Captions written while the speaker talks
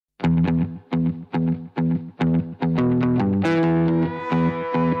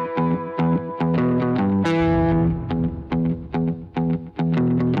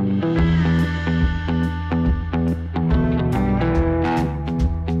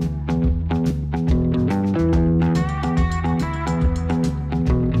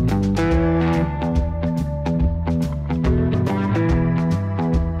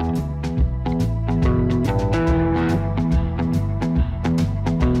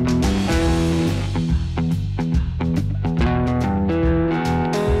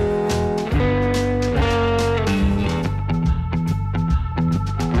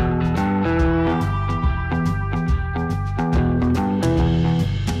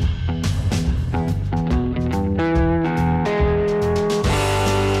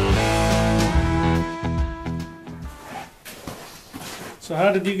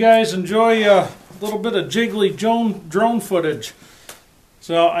did you guys enjoy a little bit of jiggly drone footage?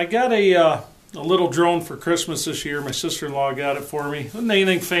 So I got a little drone for Christmas this year. My sister-in-law got it for me. Wasn't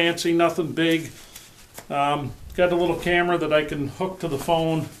anything fancy, nothing big. Got a little camera that I can hook to the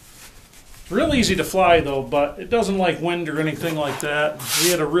phone. Real easy to fly though, but it doesn't like wind or anything like that.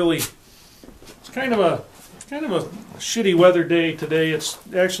 We had it's kind of a shitty weather day today. It's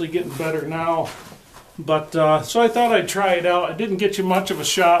actually getting better now. But so I thought I'd try it out. I didn't get you much of a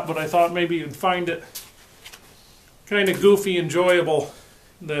shot, but I thought maybe you'd find it kind of goofy, enjoyable.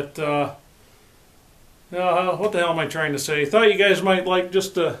 That what the hell am I trying to say? Thought you guys might like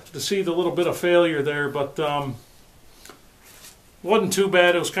just to see the little bit of failure there, but wasn't too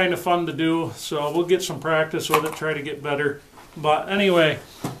bad. It was kind of fun to do, so we'll get some practice with it, try to get better. But anyway,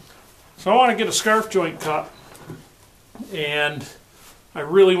 so I want to get a scarf joint cut, and I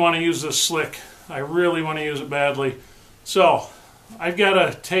really want to use this slick. I really want to use it badly. So I've got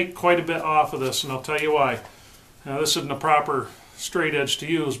to take quite a bit off of this, and I'll tell you why. Now this isn't a proper straight edge to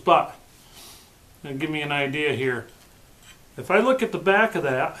use, but it'll give me an idea here. If I look at the back of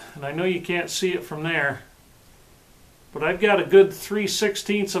that, and I know you can't see it from there, but I've got a good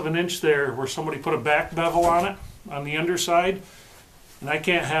 3/16 of an inch there where somebody put a back bevel on it, on the underside, and I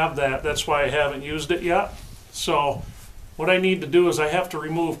can't have that. That's why I haven't used it yet. So what I need to do is I have to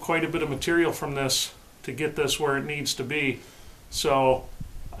remove quite a bit of material from this to get this where it needs to be. So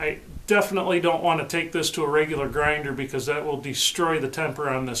I definitely don't want to take this to a regular grinder because that will destroy the temper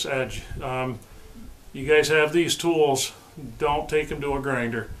on this edge. You guys have these tools, don't take them to a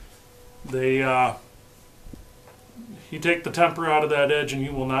grinder. You take the temper out of that edge and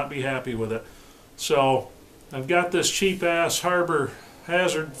you will not be happy with it. So I've got this cheap ass Harbor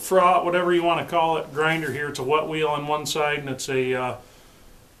Hazard Fraught, whatever you want to call it, grinder here. It's a wet wheel on one side, and it's it's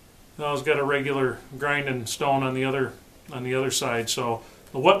got a regular grinding stone on the other side. So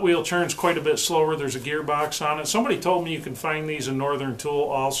the wet wheel turns quite a bit slower. There's a gearbox on it. Somebody told me you can find these in Northern Tool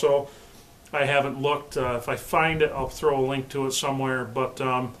also. I haven't looked. If I find it, I'll throw a link to it somewhere. But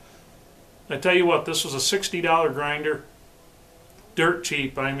I tell you what, this was a $60 grinder. Dirt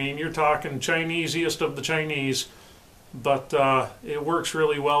cheap. I mean, you're talking Chineseiest of the Chinese. But it works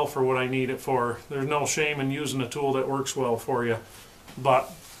really well for what I need it for. There's no shame in using a tool that works well for you. But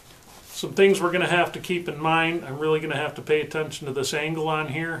some things we're going to have to keep in mind. I'm really going to have to pay attention to this angle on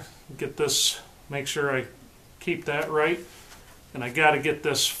here. Get this, make sure I keep that right. And I got to get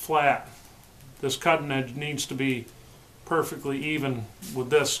this flat. This cutting edge needs to be perfectly even with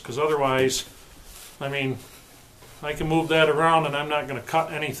this, because otherwise, I mean, I can move that around and I'm not going to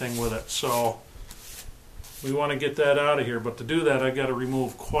cut anything with it. So we want to get that out of here, but to do that I've got to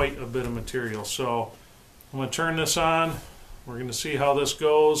remove quite a bit of material. So I'm going to turn this on. We're going to see how this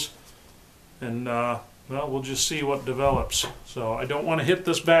goes, and well, we'll just see what develops. So I don't want to hit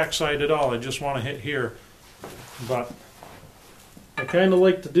this backside at all. I just want to hit here. But I kind of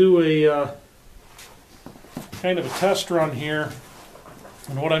like to do a kind of a test run here,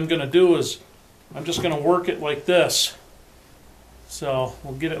 and what I'm going to do is I'm just going to work it like this. So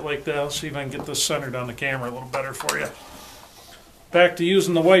we'll get it like that. Let's see if I can get this centered on the camera a little better for you. Back to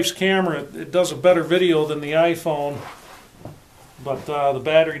using the wife's camera. It does a better video than the iPhone, but the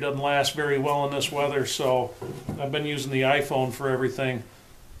battery doesn't last very well in this weather, so I've been using the iPhone for everything.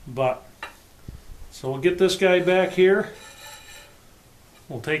 But so we'll get this guy back here.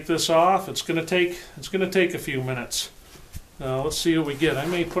 We'll take this off. It's going to take a few minutes. Let's see what we get. I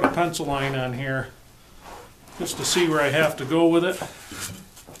may put a pencil line on here just to see where I have to go with it.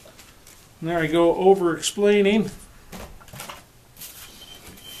 And there I go, over explaining.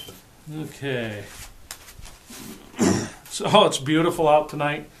 Okay. So it's beautiful out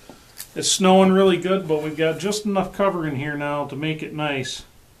tonight. It's snowing really good, but we've got just enough cover in here now to make it nice.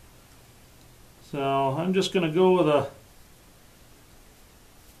 So I'm just going to go with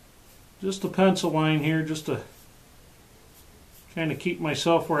just a pencil line here, just to kind of keep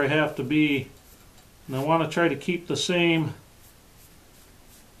myself where I have to be. And I want to try to keep the same.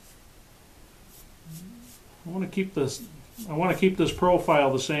 I want to keep this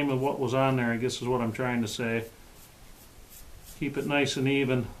profile the same as what was on there, I guess is what I'm trying to say. Keep it nice and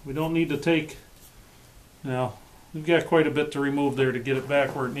even. We don't need to take, now we've got quite a bit to remove there to get it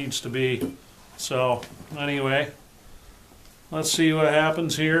back where it needs to be. So anyway, let's see what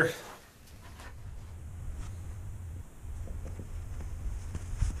happens here.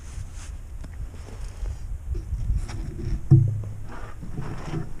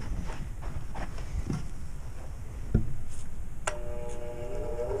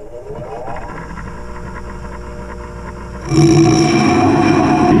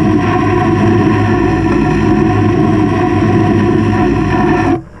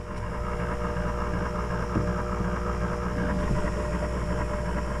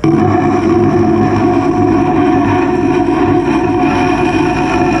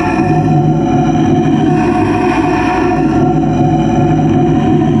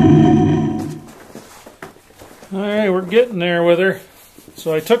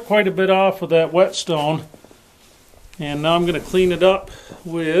 So I took quite a bit off with that whetstone, and now I'm going to clean it up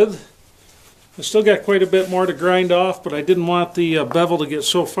with, I still got quite a bit more to grind off, but I didn't want the bevel to get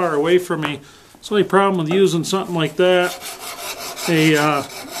so far away from me. It's the only problem with using something like that.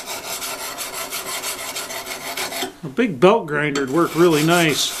 A big belt grinder would work really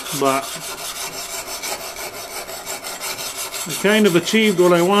nice, but I kind of achieved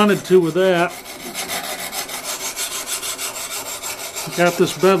what I wanted to with that. Got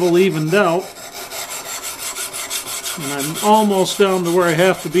this bevel evened out, and I'm almost down to where I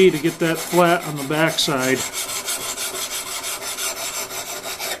have to be to get that flat on the back side.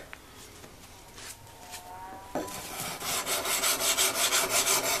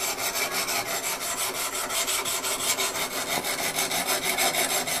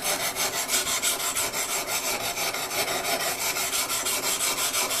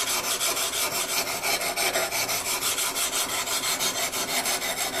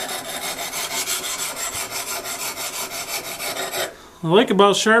 I like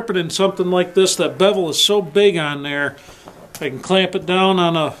about sharpening something like this, that bevel is so big on there, I can clamp it down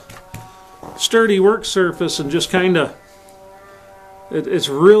on a sturdy work surface and just kind of, it's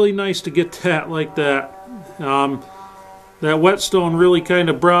really nice to get that like that. That whetstone really kind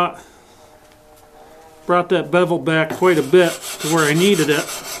of brought that bevel back quite a bit to where I needed it.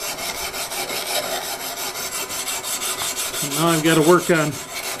 And now I've got to work on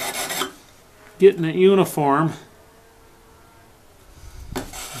getting it uniform.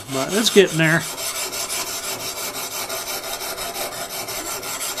 But it's getting there.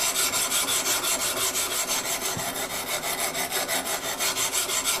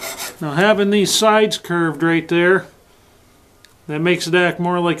 Now having these sides curved right there, that makes it act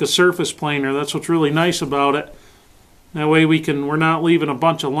more like a surface planer. That's what's really nice about it. That way we're not leaving a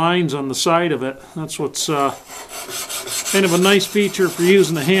bunch of lines on the side of it. That's what's kind of a nice feature for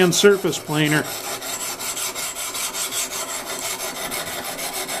using a hand surface planer.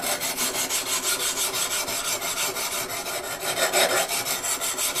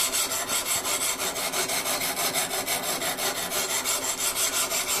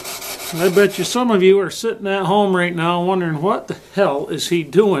 I bet you some of you are sitting at home right now wondering what the hell is he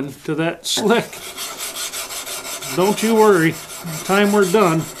doing to that slick. Don't you worry, by the time we're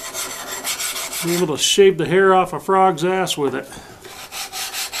done, be able to shave the hair off a frog's ass with it.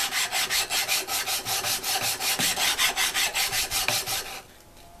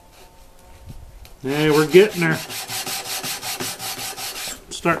 Yeah, we're getting there.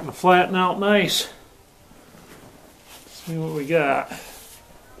 It's starting to flatten out nice. Let's see what we got.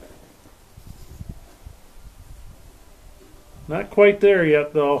 Not quite there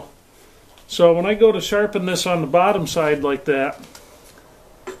yet though. So when I go to sharpen this on the bottom side like that,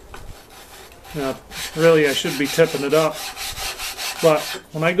 really I should be tipping it up. But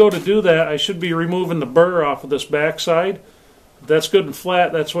when I go to do that, I should be removing the burr off of this back side. If that's good and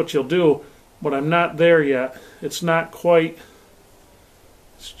flat, that's what you'll do. But I'm not there yet. It's not quite,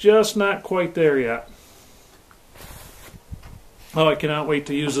 it's just not quite there yet. Oh, I cannot wait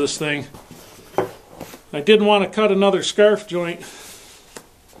to use this thing. I didn't want to cut another scarf joint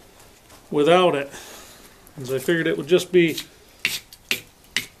without it, as I figured it would just make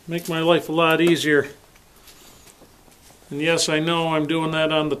my life a lot easier. And yes, I know I'm doing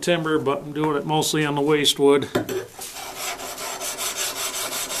that on the timber, but I'm doing it mostly on the waste wood.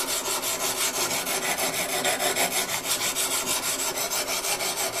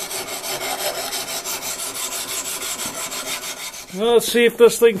 Well, let's see if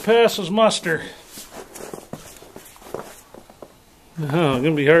this thing passes muster. Oh, it's going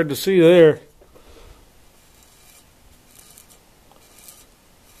to be hard to see there.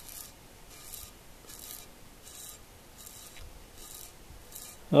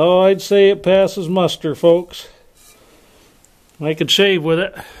 Oh, I'd say it passes muster, folks. I could shave with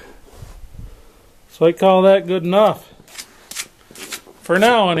it. So I call that good enough. For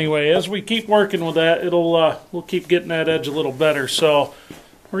now, anyway. As we keep working with that, we'll keep getting that edge a little better. So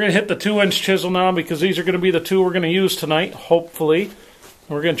we're going to hit the 2-inch chisel now because these are going to be the two we're going to use tonight, hopefully.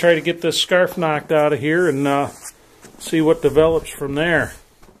 We're going to try to get this scarf knocked out of here and see what develops from there.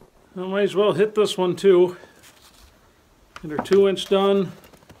 I might as well hit this one too. Get our 2-inch done.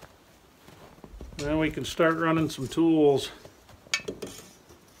 Then we can start running some tools.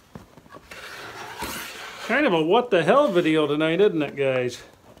 Kind of a what the hell video tonight, isn't it, guys?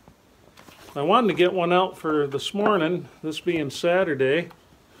 I wanted to get one out for this morning, this being Saturday.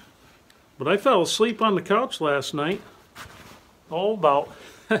 But I fell asleep on the couch last night, about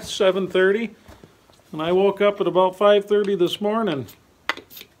 7:30, and I woke up at about 5:30 this morning.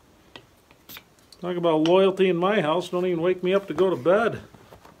 Talk about loyalty in my house. Don't even wake me up to go to bed.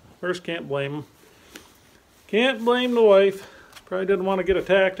 First, can't blame him. Can't blame the wife. Probably didn't want to get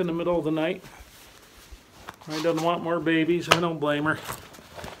attacked in the middle of the night. Probably doesn't want more babies. I don't blame her.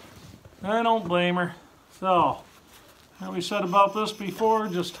 I don't blame her. So, how we said about this before,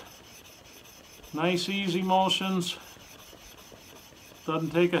 just nice easy motions. Doesn't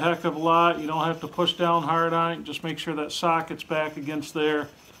take a heck of a lot. You don't have to push down hard on it. Just make sure that socket's back against there.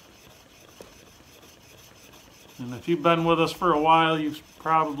 And if you've been with us for a while, you've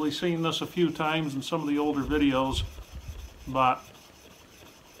probably seen this a few times in some of the older videos. But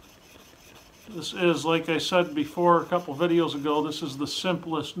this is, like I said before a couple videos ago, this is the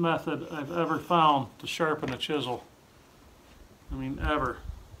simplest method I've ever found to sharpen a chisel. I mean, ever.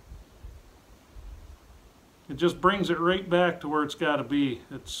 It just brings it right back to where it's got to be.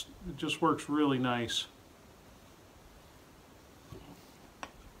 It just works really nice.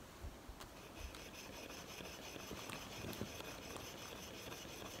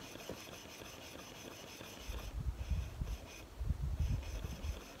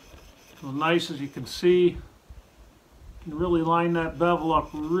 So nice, as you can see. You can really line that bevel up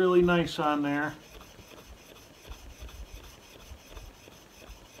really nice on there.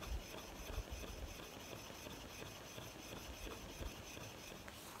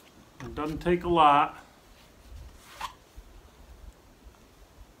 It doesn't take a lot.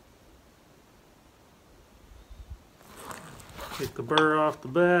 Take the burr off the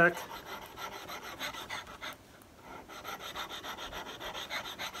back.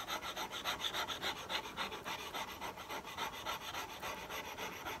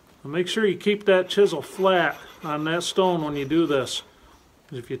 And make sure you keep that chisel flat on that stone when you do this.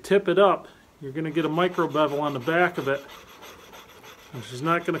 If you tip it up, you're going to get a micro bevel on the back of it, which is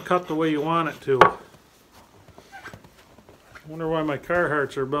not going to cut the way you want it to. I wonder why my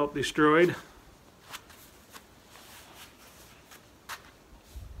Carhartts are about destroyed.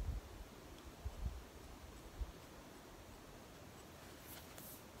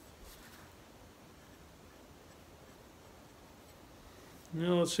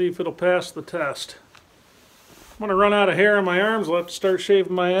 Now let's see if it'll pass the test. I'm going to run out of hair on my arms. I'll have to start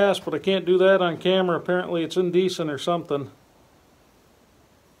shaving my ass, but I can't do that on camera. Apparently it's indecent or something.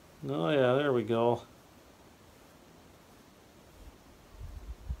 Oh yeah, there we go.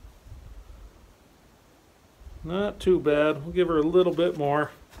 Not too bad. We'll give her a little bit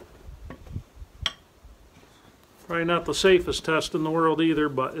more. Probably not the safest test in the world either,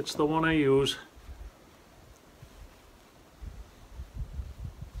 but it's the one I use.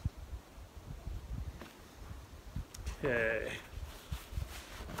 Okay.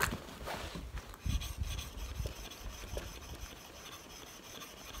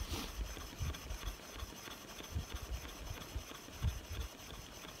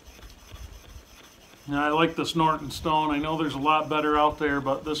 Now, I like this Norton stone. I know there's a lot better out there,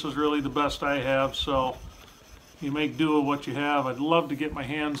 but this is really the best I have, so you make do with what you have. I'd love to get my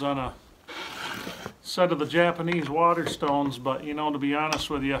hands on a set of the Japanese water stones, but you know, to be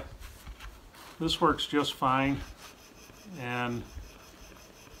honest with you, this works just fine. And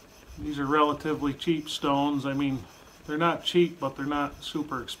these are relatively cheap stones. I mean, they're not cheap, but they're not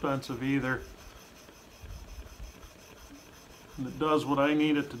super expensive either. And it does what I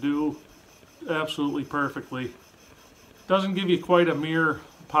need it to do absolutely perfectly. Doesn't give you quite a mirror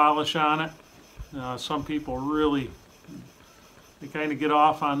polish on it. Some people really, they kind of get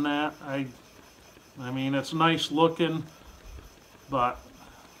off on that. I mean, it's nice looking, but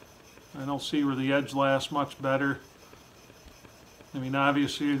I don't see where the edge lasts much better. I mean,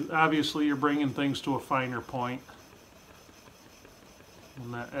 obviously you're bringing things to a finer point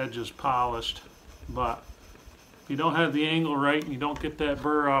when that edge is polished, but if you don't have the angle right and you don't get that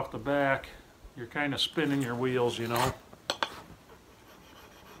burr off the back, you're kind of spinning your wheels, you know.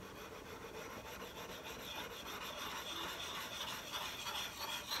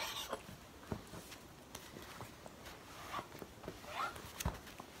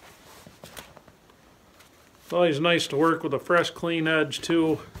 It's always nice to work with a fresh, clean edge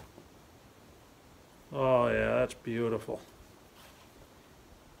too. Oh yeah, that's beautiful.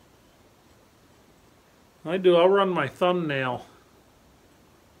 I'll run my thumbnail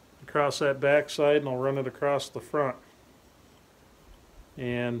across that back side and I'll run it across the front.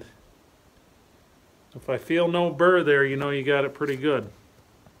 And if I feel no burr there, you know you got it pretty good.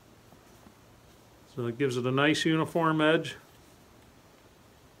 So it gives it a nice uniform edge.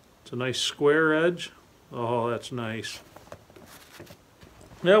 It's a nice square edge. Oh, that's nice.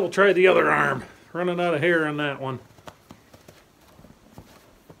 Yeah, we'll try the other arm. Running out of hair on that one.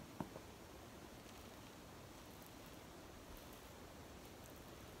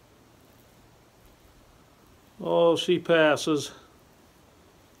 Oh, she passes.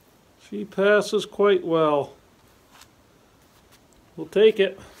 She passes quite well. We'll take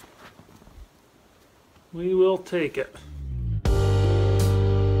it. We will take it.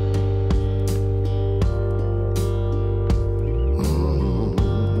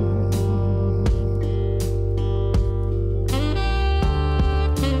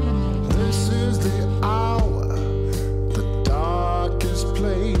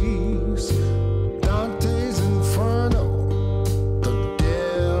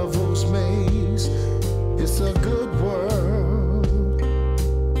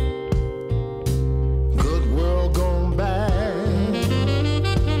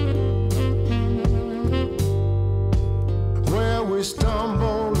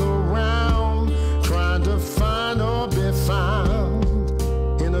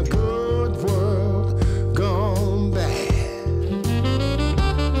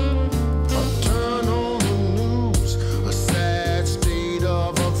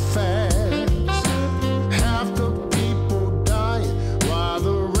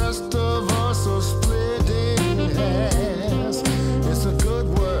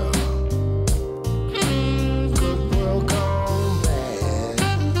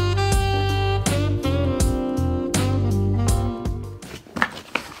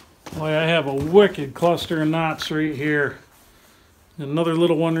 Boy, I have a wicked cluster of knots right here. Another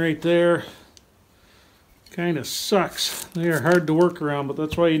little one right there. Kind of sucks. They are hard to work around, but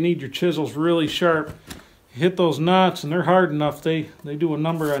that's why you need your chisels really sharp. You hit those knots and they're hard enough, they do a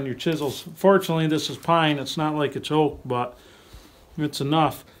number on your chisels. Fortunately, this is pine. It's not like it's oak, but it's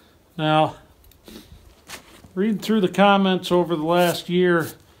enough. Now, reading through the comments over the last year,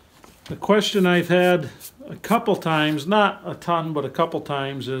 the question I've had a couple times, not a ton, but a couple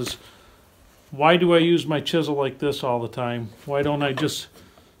times, is why do I use my chisel like this all the time? Why don't I just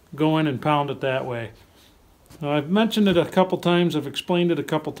go in and pound it that way? Now, I've mentioned it a couple times, I've explained it a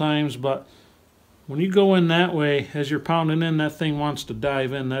couple times, but when you go in that way, as you're pounding in, that thing wants to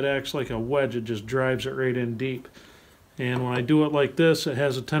dive in. That acts like a wedge. It just drives it right in deep. And when I do it like this, it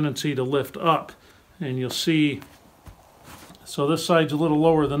has a tendency to lift up. And you'll see, so this side's a little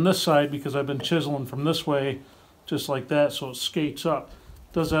lower than this side because I've been chiseling from this way, just like that, so it skates up.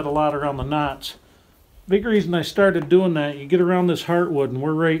 Does that a lot around the knots. Big reason I started doing that, you get around this heartwood, and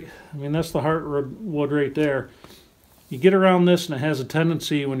we're right, I mean, that's the heartwood right there. You get around this, and it has a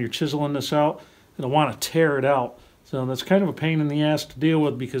tendency, when you're chiseling this out, it'll want to tear it out. So that's kind of a pain in the ass to deal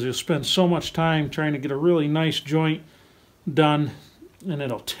with because you'll spend so much time trying to get a really nice joint done, and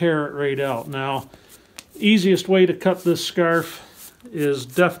it'll tear it right out. Now, easiest way to cut this scarf is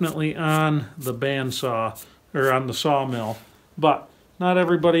definitely on the bandsaw, or on the sawmill. But not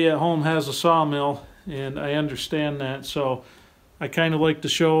everybody at home has a sawmill, and I understand that, so I kind of like to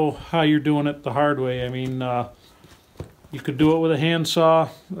show how you're doing it the hard way. I mean, you could do it with a hand saw.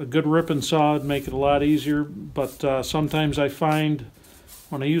 A good ripping saw would make it a lot easier, but sometimes I find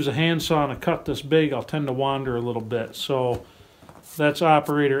when I use a hand saw and a cut this big, I'll tend to wander a little bit. So that's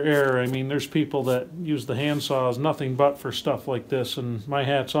operator error. I mean, there's people that use the hand saw as nothing but for stuff like this, and my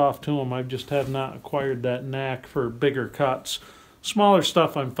hat's off to them. I just have not acquired that knack for bigger cuts. Smaller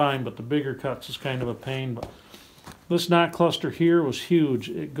stuff I'm fine, but the bigger cuts is kind of a pain. But this knot cluster here was huge.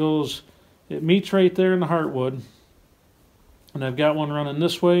 It meets right there in the heartwood. And I've got one running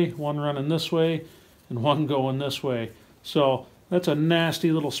this way, one running this way, and one going this way. So that's a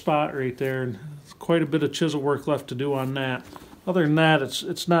nasty little spot right there, and quite a bit of chisel work left to do on that. Other than that,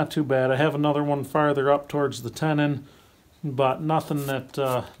 it's not too bad. I have another one farther up towards the tenon, but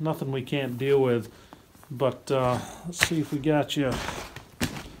nothing we can't deal with. But let's see if we got you.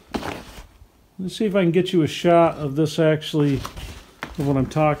 Let's see if I can get you a shot of this actually, of what I'm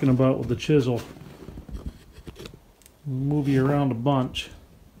talking about with the chisel. Move you around a bunch.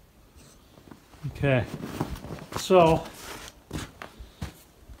 Okay, so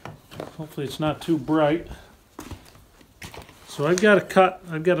hopefully it's not too bright. So I've got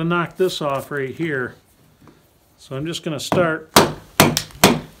to knock this off right here. So I'm just going to start.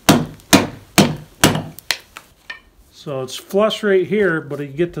 So it's flush right here, but you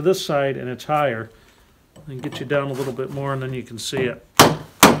get to this side and it's higher. I can get you down a little bit more and then you can see it.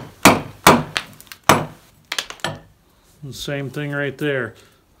 And same thing right there.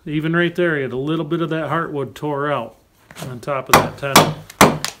 Even right there, you had a little bit of that heartwood tore out on top of that tenon.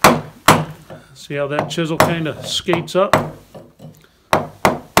 See how that chisel kind of skates up?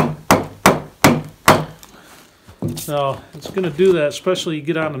 So it's going to do that, especially you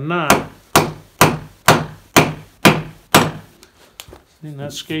get on a knot. And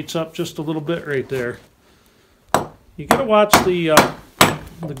that skates up just a little bit right there. You got to watch the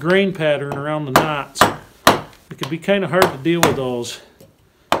grain pattern around the knots. it can be kind of hard to deal with those.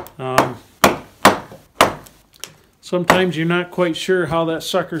 Sometimes you're not quite sure how that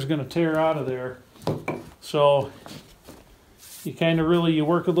sucker's going to tear out of there. So you kind of you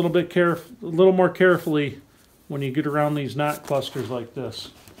work a little more carefully when you get around these knot clusters like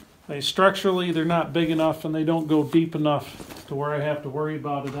this. Structurally, they're not big enough and they don't go deep enough to where I have to worry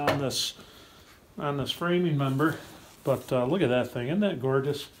about it on this framing member. But look at that thing, isn't that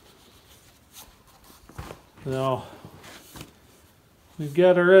gorgeous? Now, we've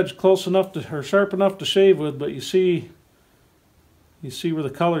got our edge close enough to, or sharp enough to shave with, but you see where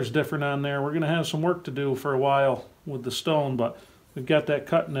the color's different on there. We're going to have some work to do for a while with the stone, but we've got that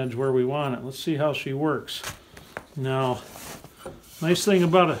cutting edge where we want it. Let's see how she works. Now, nice thing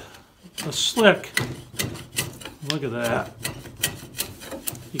about a slick, look at that.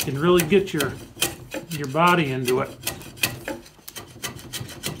 You can really get your body into it.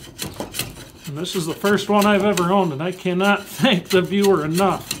 And this is the first one I've ever owned, and I cannot thank the viewer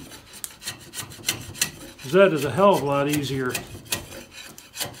enough. Because that is a hell of a lot easier.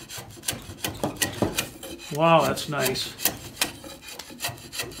 Wow, that's nice.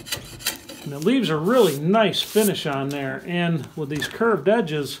 And it leaves a really nice finish on there. And with these curved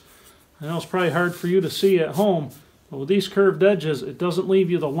edges, I know it's probably hard for you to see at home, but with these curved edges, it doesn't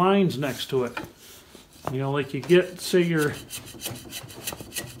leave you the lines next to it. You know, like you get, say you're...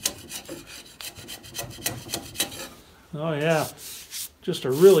 Oh yeah, just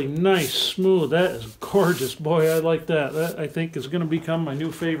a really nice, smooth, that is gorgeous. Boy, I like that. That, I think, is going to become my new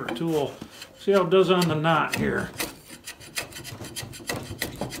favorite tool. See how it does on the knot here.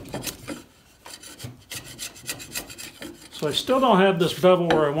 So I still don't have this bevel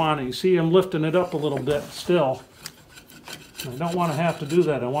where I want it. You see I'm lifting it up a little bit still. I don't want to have to do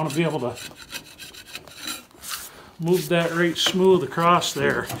that. I want to be able to move that right smooth across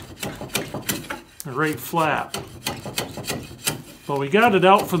there, or right flat. But we got it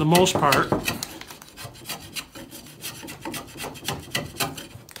out for the most part.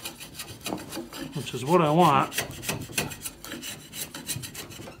 Which is what I want.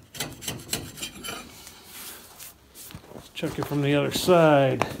 Let's check it from the other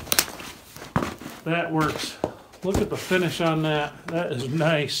side. That works. Look at the finish on that. That is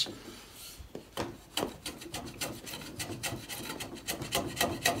nice.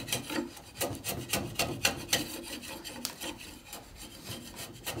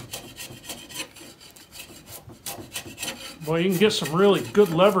 Boy, you can get some really good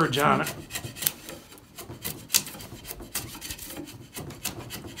leverage on it.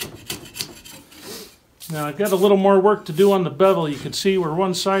 Now I've got a little more work to do on the bevel. You can see where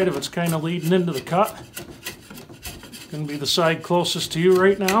one side of it's kind of leading into the cut. It's going to be the side closest to you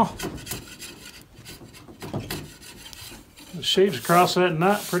right now. It shaves across that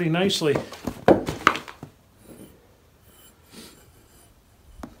knot pretty nicely.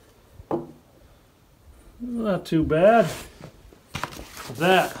 Not too bad.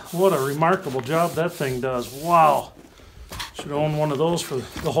 That, what a remarkable job that thing does. Wow. Should own one of those for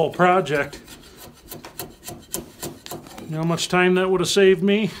the whole project. You know how much time that would have saved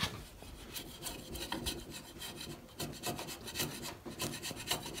me?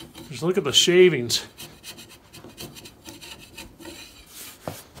 Just look at the shavings.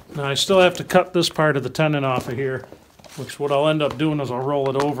 Now I still have to cut this part of the tenon off of here, which what I'll end up doing is I'll roll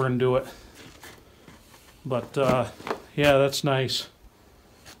it over and do it. But yeah, that's nice.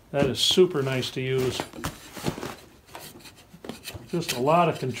 That is super nice to use. Just a lot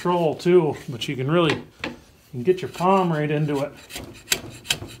of control too, but you can really get your palm right into it.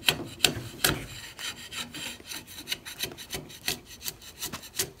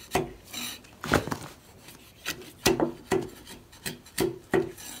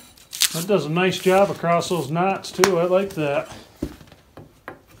 That does a nice job across those knots too. I like that.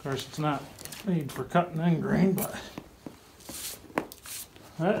 Of course, it's not made for cutting end grain, but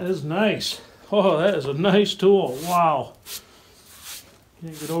that is nice. Oh, that is a nice tool. Wow.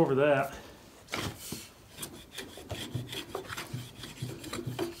 Can't get over that.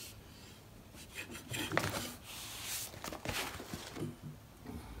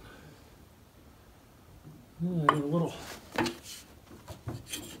 A little.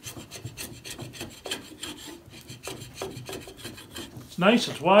 It's nice,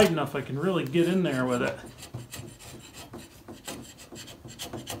 it's wide enough I can really get in there with it.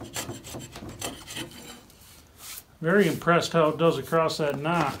 Very impressed how it does across that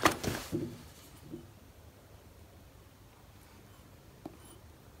knot.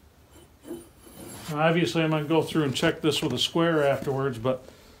 Now obviously I'm going to go through and check this with a square afterwards, but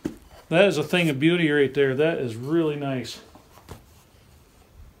that is a thing of beauty right there. That is really nice.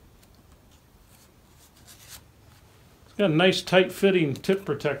 Got a nice tight fitting tip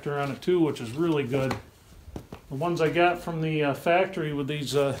protector on it too, which is really good. The ones I got from the factory with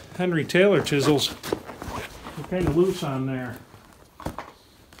these Henry Taylor chisels, they're kind of loose on there.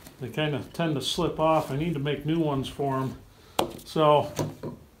 They kind of tend to slip off. I need to make new ones for them. So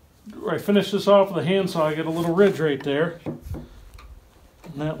I finish this off with a handsaw. I get a little ridge right there.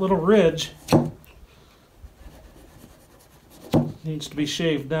 And that little ridge needs to be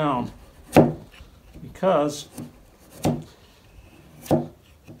shaved down, because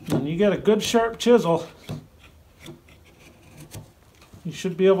when you get a good sharp chisel, you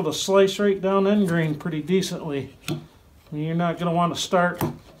should be able to slice right down end grain pretty decently. And you're not going to want to start,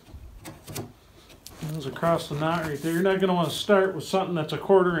 goes across the knot right there, you're not going to want to start with something that's a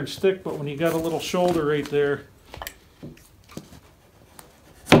 1/4 inch thick, but when you got a little shoulder right there,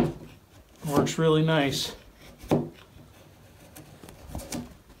 it works really nice.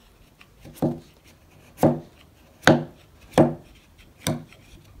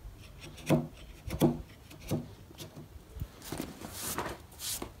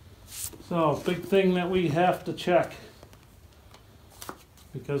 So, big thing that we have to check,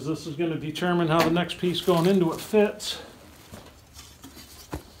 because this is going to determine how the next piece going into it fits.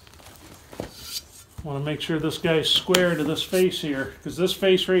 Want to make sure this guy's square to this face here, because this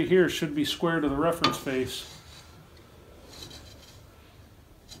face right here should be square to the reference face.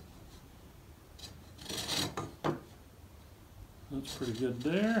 That's pretty good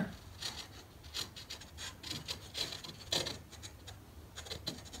there.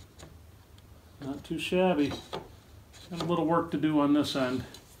 Not too shabby. Got a little work to do on this end.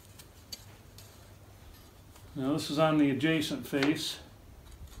 Now this is on the adjacent face.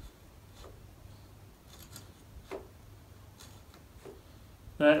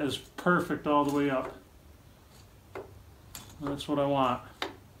 That is perfect all the way up. That's what I want.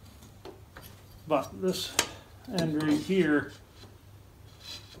 But this end right here,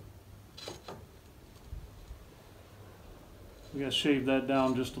 we gotta shave that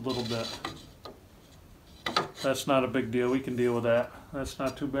down just a little bit. That's not a big deal. We can deal with that. That's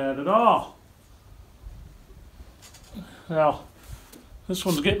not too bad at all. Now, this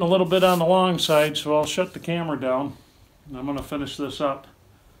one's getting a little bit on the long side, so I'll shut the camera down. And I'm going to finish this up.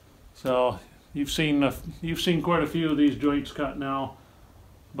 So you've seen quite a few of these joints cut now,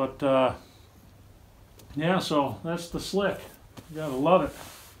 but yeah. So that's the slick. You gotta love it.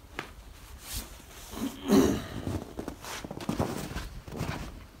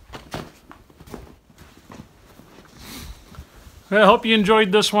 I hope you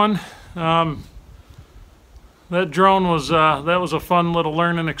enjoyed this one. That drone was that was a fun little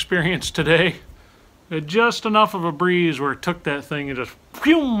learning experience today. It had just enough of a breeze where it took that thing and just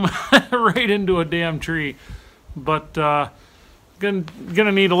phew, right into a damn tree. But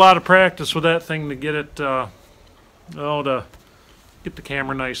gonna need a lot of practice with that thing to get it to get the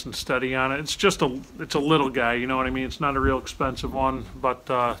camera nice and steady on it. It's a little guy, you know what I mean? It's not a real expensive one, but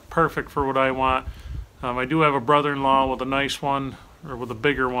perfect for what I want. I do have a brother-in-law with a nice one, or with a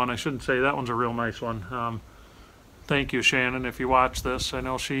bigger one. I shouldn't say that one's a real nice one. Thank you, Shannon, if you watch this. I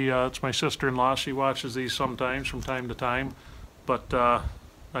know it's my sister-in-law. She watches these sometimes from time to time. But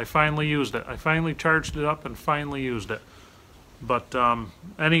I finally used it. I finally charged it up and finally used it. But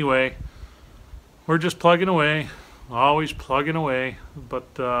anyway, we're just plugging away, always plugging away.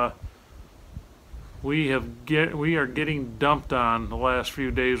 But we are getting dumped on the last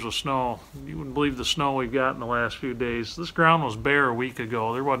few days with snow. You wouldn't believe the snow we've got in the last few days. This ground was bare a week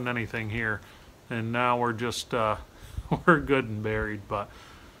ago. There wasn't anything here, and now we're just we're good and buried. But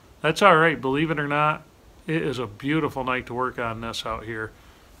that's all right. Believe it or not, it is a beautiful night to work on this out here.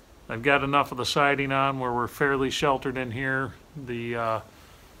 I've got enough of the siding on where we're fairly sheltered in here. The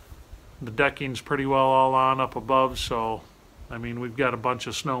decking's pretty well all on up above, so I mean we've got a bunch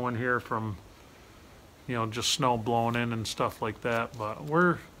of snow in here from, you know, just snow blowing in and stuff like that. But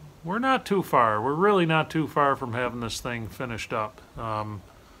we're not too far. We're really not too far from having this thing finished up.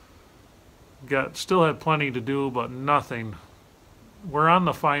 Still have plenty to do, but nothing. We're on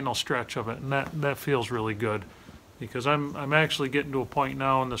the final stretch of it, and that feels really good, because I'm actually getting to a point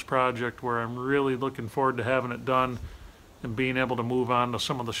now in this project where I'm really looking forward to having it done and being able to move on to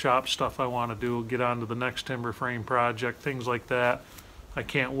some of the shop stuff I want to do, get on to the next timber frame project, things like that. I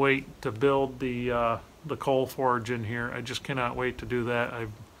can't wait to build the coal forge in here. I just cannot wait to do that.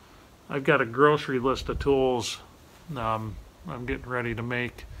 I've got a grocery list of tools I'm getting ready to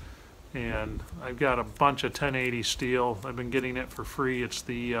make, and I've got a bunch of 1080 steel. I've been getting it for free. It's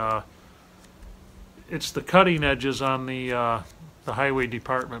the cutting edges on the highway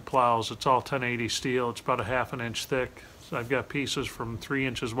department plows. It's all 1080 steel. It's about a ½ inch thick. So I've got pieces from 3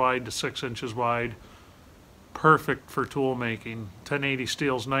 inches wide to 6 inches wide. perfect for tool making. 1080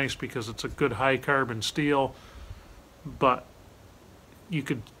 steel is nice because it's a good high carbon steel, but you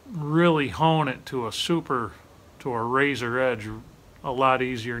could really hone it to a razor edge a lot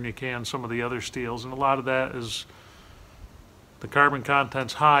easier than you can some of the other steels, and a lot of that is the carbon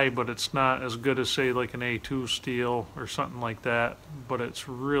content's high, but it's not as good as, say, like an A2 steel or something like that, but it's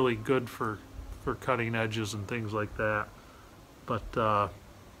really good for cutting edges and things like that. But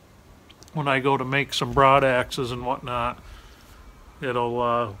when I go to make some broad axes and whatnot,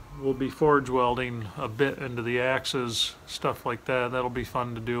 we'll be forge welding a bit into the axes, stuff like that. That'll be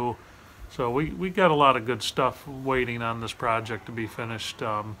fun to do. So we got a lot of good stuff waiting on this project to be finished.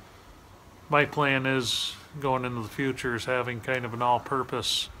 My plan is, going into the future, is having kind of an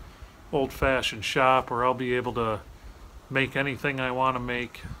all-purpose old-fashioned shop where I'll be able to make anything I want to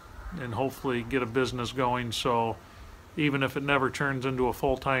make and hopefully get a business going. So even if it never turns into a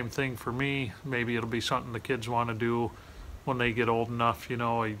full-time thing for me, maybe it'll be something the kids want to do when they get old enough. You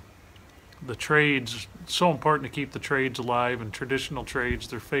know, the trades, it's so important to keep the trades alive, and traditional trades,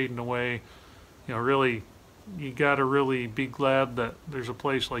 they're fading away. You know, really, you got to really be glad that there's a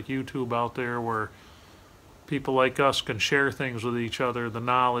place like YouTube out there where people like us can share things with each other, the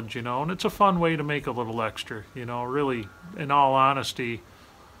knowledge, you know, and it's a fun way to make a little extra, you know. Really, in all honesty,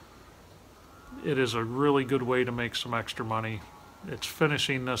 it is a really good way to make some extra money. It's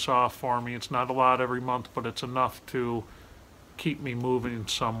finishing this off for me. It's not a lot every month, but it's enough to keep me moving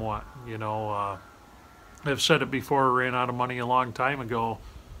somewhat, you know. I've said it before, I ran out of money a long time ago,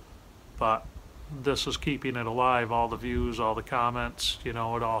 but this is keeping it alive. All the views, all the comments, you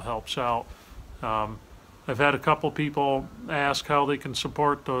know, it all helps out. I've had a couple people ask how they can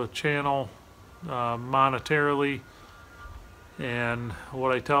support the channel monetarily, and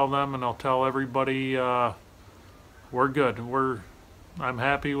what I tell them, and I'll tell everybody, we're good. I'm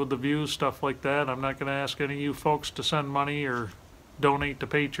happy with the views, stuff like that. I'm not going to ask any of you folks to send money or donate to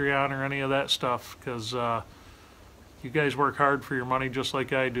Patreon or any of that stuff, because you guys work hard for your money just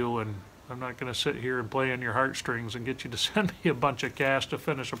like I do, and I'm not going to sit here and play on your heartstrings and get you to send me a bunch of cash to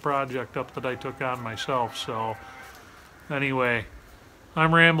finish a project up that I took on myself. So anyway,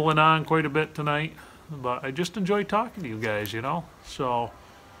 I'm rambling on quite a bit tonight, but I just enjoy talking to you guys, you know. So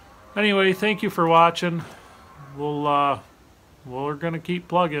anyway, thank you for watching. We're going to keep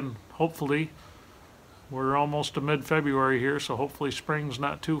plugging, hopefully. We're almost to mid-February here, so hopefully spring's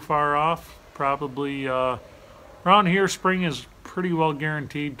not too far off. Probably around here, spring is pretty well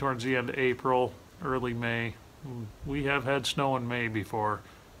guaranteed towards the end of April, early May. We have had snow in May before,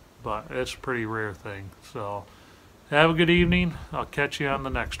 but it's a pretty rare thing. So have a good evening. I'll catch you on the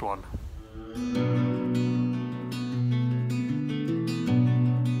next one.